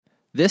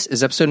This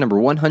is episode number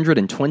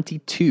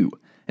 122,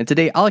 and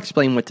today I'll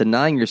explain what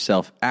denying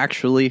yourself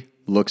actually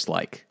looks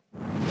like.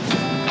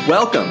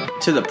 Welcome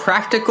to the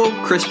Practical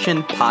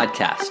Christian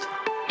Podcast.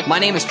 My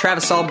name is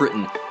Travis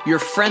Albritton, your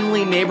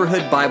friendly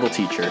neighborhood Bible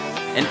teacher,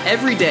 and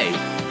every day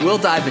we'll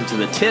dive into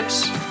the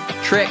tips,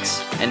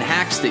 tricks, and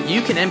hacks that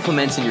you can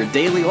implement in your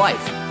daily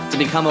life to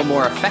become a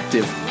more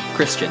effective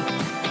Christian.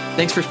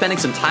 Thanks for spending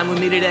some time with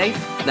me today.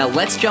 Now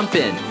let's jump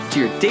in to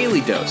your daily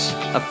dose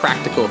of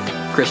practical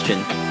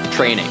Christian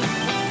training.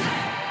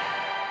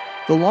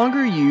 The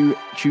longer you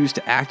choose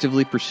to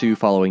actively pursue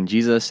following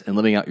Jesus and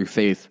living out your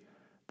faith,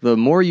 the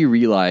more you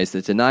realize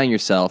that denying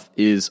yourself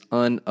is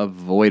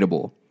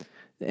unavoidable.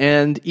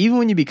 And even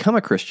when you become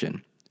a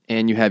Christian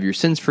and you have your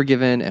sins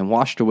forgiven and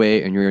washed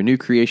away and you're a new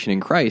creation in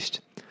Christ,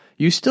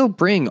 you still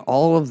bring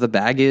all of the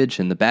baggage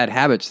and the bad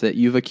habits that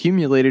you've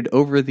accumulated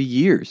over the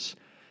years.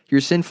 Your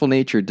sinful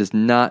nature does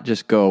not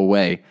just go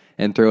away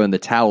and throw in the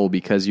towel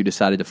because you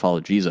decided to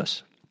follow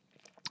Jesus.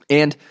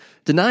 And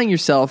denying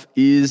yourself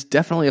is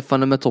definitely a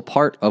fundamental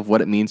part of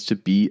what it means to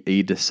be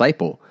a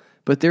disciple.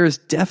 But there is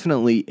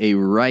definitely a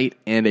right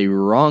and a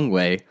wrong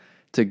way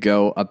to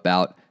go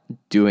about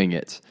doing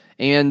it.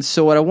 And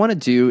so what I want to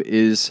do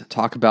is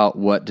talk about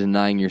what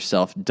denying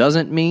yourself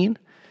doesn't mean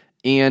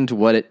and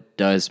what it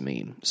does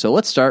mean. So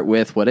let's start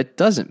with what it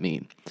doesn't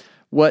mean.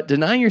 What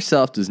denying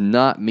yourself does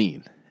not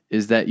mean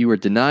is that you are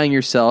denying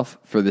yourself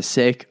for the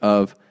sake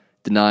of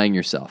denying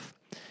yourself.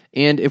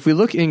 And if we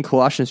look in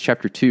Colossians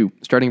chapter 2,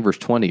 starting verse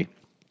 20,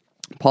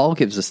 Paul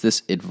gives us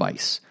this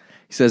advice.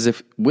 He says,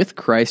 if with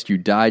Christ you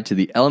died to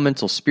the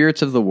elemental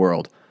spirits of the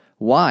world,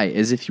 why,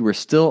 as if you were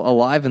still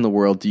alive in the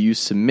world, do you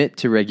submit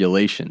to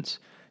regulations?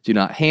 Do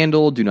not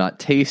handle, do not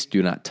taste,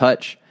 do not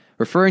touch,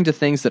 referring to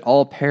things that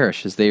all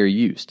perish as they are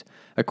used,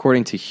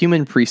 according to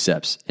human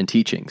precepts and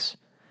teachings.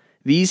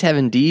 These have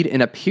indeed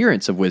an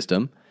appearance of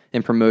wisdom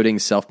in promoting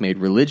self-made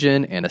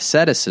religion and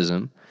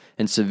asceticism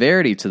and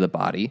severity to the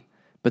body,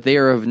 but they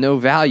are of no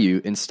value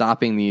in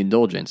stopping the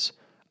indulgence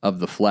of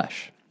the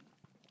flesh.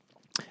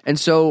 And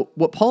so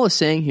what Paul is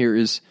saying here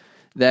is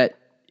that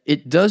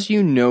it does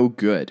you no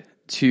good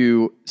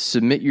to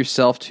submit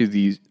yourself to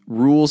these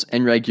rules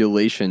and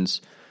regulations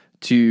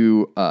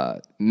to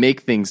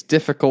make things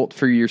difficult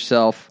for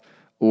yourself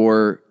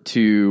or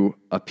to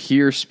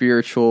appear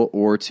spiritual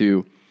or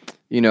to,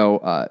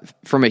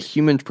 from a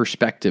human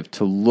perspective,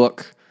 to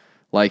look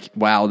like,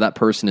 wow, that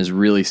person is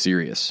really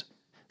serious.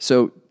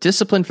 So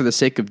discipline for the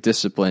sake of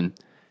discipline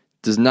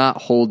does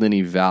not hold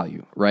any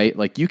value, right?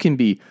 Like you can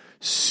be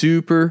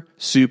super,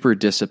 super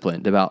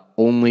disciplined about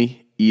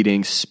only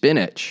eating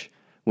spinach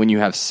when you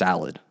have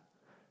salad.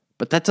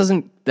 But that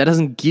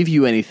doesn't give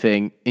you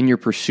anything in your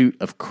pursuit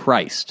of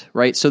Christ,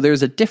 right? So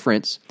there's a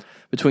difference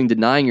between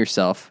denying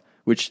yourself,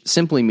 which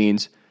simply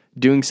means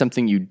doing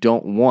something you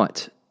don't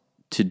want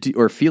to do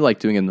or feel like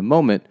doing in the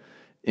moment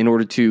in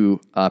order to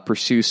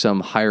pursue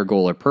some higher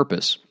goal or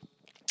purpose.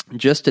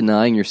 Just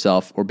denying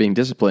yourself or being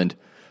disciplined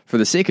for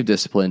the sake of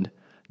discipline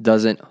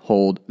doesn't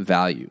hold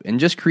value. And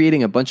just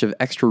creating a bunch of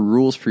extra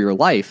rules for your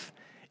life,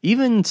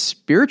 even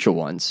spiritual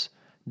ones,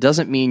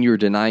 doesn't mean you're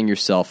denying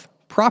yourself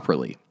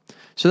properly.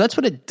 So that's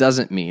what it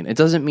doesn't mean. It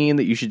doesn't mean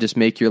that you should just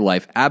make your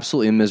life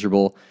absolutely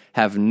miserable,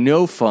 have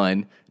no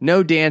fun,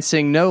 no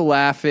dancing, no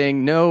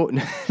laughing, no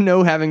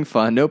having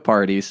fun, no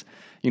parties.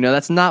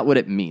 That's not what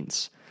it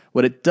means.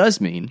 What it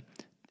does mean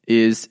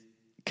is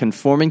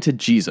conforming to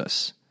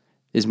Jesus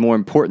is more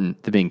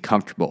important than being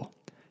comfortable.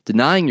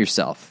 Denying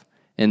yourself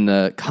in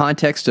the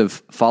context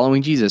of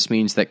following Jesus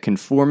means that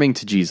conforming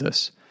to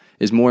Jesus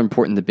is more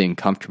important than being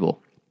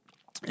comfortable.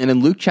 And in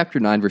Luke chapter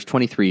 9, verse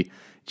 23,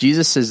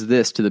 Jesus says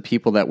this to the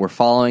people that were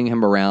following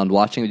him around,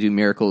 watching him do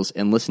miracles,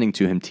 and listening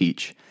to him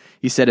teach.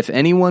 He said, if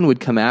anyone would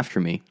come after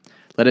me,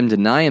 let him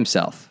deny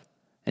himself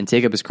and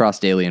take up his cross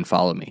daily and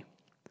follow me.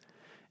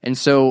 And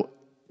so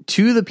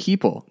to the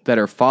people that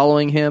are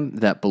following him,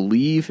 that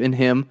believe in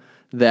him,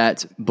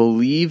 that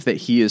believe that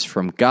he is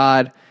from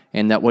God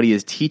and that what he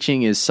is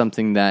teaching is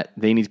something that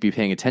they need to be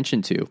paying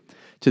attention to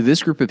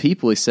this group of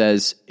people, he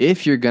says,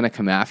 if you're going to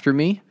come after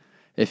me,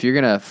 if you're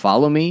going to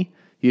follow me,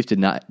 you have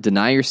to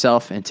deny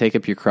yourself and take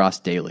up your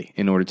cross daily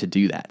in order to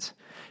do that.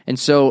 And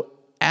so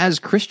as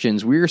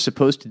Christians, we are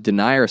supposed to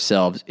deny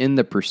ourselves in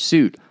the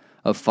pursuit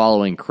of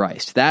following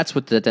Christ. That's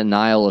what the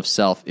denial of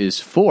self is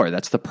for.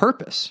 That's the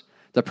purpose.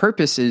 The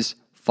purpose is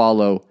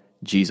follow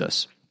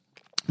Jesus.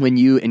 When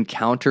you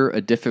encounter a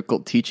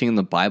difficult teaching in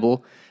the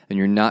Bible and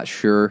you're not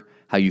sure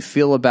how you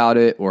feel about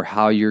it or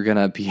how you're going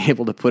to be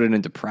able to put it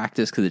into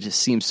practice because it just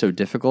seems so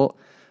difficult,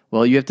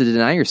 well, you have to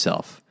deny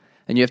yourself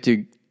and you have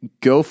to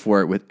go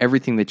for it with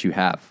everything that you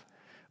have.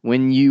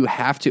 When you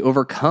have to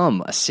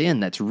overcome a sin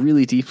that's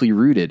really deeply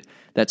rooted,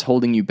 that's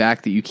holding you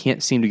back, that you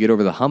can't seem to get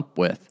over the hump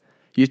with,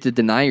 you have to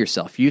deny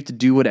yourself. You have to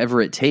do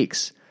whatever it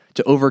takes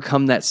to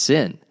overcome that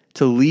sin,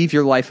 to leave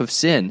your life of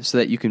sin so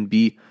that you can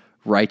be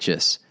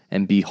righteous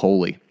and be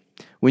holy.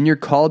 When you're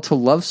called to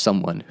love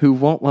someone who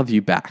won't love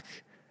you back,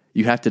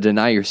 you have to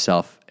deny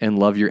yourself and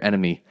love your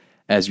enemy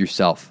as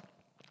yourself.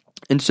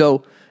 And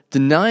so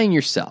denying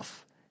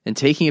yourself and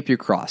taking up your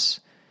cross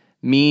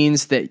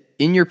means that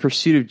in your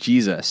pursuit of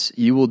Jesus,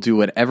 you will do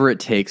whatever it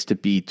takes to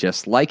be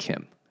just like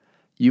him.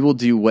 You will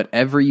do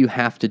whatever you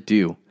have to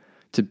do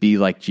to be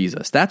like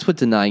Jesus. That's what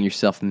denying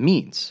yourself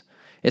means.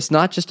 It's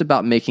not just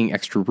about making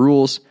extra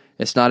rules.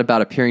 It's not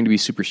about appearing to be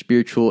super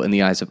spiritual in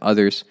the eyes of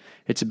others.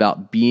 It's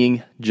about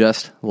being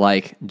just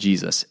like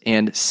Jesus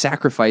and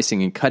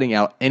sacrificing and cutting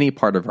out any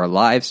part of our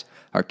lives,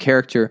 our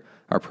character,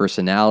 our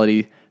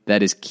personality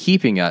that is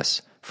keeping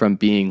us from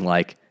being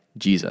like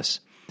Jesus.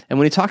 And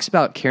when he talks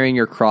about carrying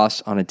your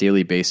cross on a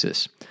daily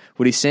basis,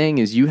 what he's saying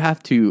is you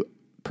have to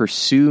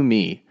pursue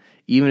me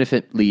even if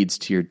it leads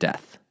to your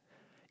death,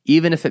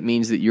 even if it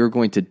means that you're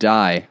going to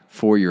die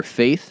for your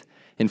faith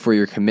and for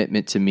your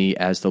commitment to me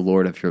as the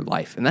Lord of your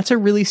life. And that's a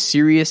really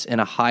serious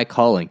and a high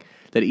calling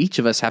that each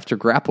of us have to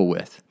grapple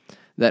with.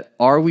 That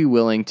are we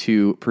willing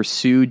to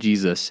pursue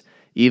Jesus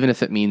even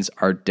if it means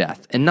our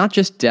death? And not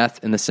just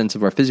death in the sense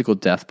of our physical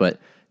death, but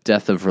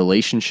death of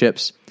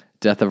relationships,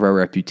 death of our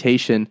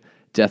reputation,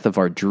 death of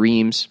our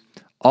dreams,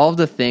 all of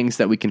the things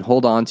that we can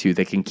hold on to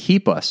that can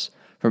keep us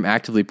from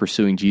actively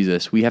pursuing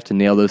Jesus. We have to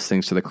nail those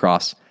things to the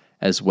cross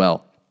as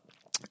well.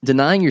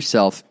 Denying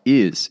yourself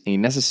is a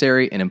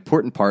necessary and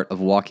important part of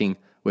walking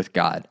with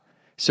God.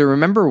 So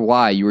remember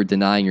why you are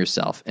denying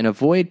yourself and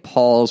avoid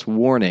Paul's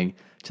warning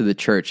to the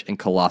church in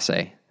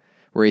Colossae,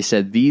 where he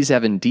said, "These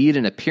have indeed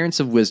an appearance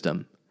of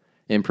wisdom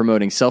in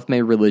promoting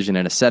self-made religion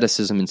and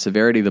asceticism and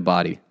severity of the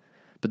body,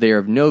 but they are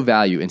of no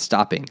value in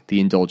stopping the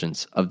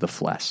indulgence of the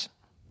flesh."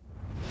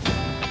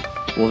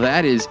 Well,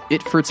 that is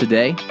it for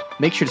today.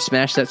 Make sure to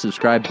smash that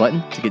subscribe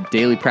button to get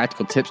daily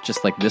practical tips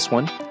just like this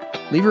one.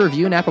 Leave a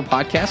review in Apple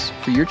Podcasts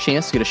for your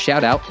chance to get a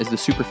shout out as the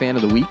Superfan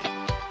of the Week.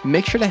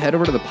 Make sure to head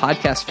over to the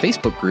podcast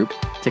Facebook group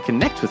to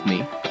connect with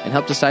me and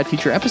help decide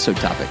future episode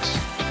topics.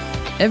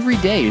 Every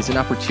day is an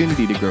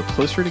opportunity to grow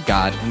closer to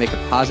God and make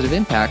a positive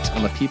impact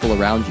on the people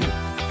around you.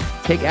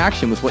 Take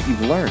action with what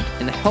you've learned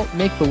and help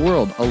make the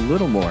world a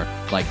little more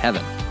like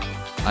heaven.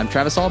 I'm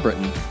Travis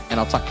Albritton, and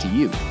I'll talk to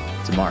you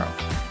tomorrow.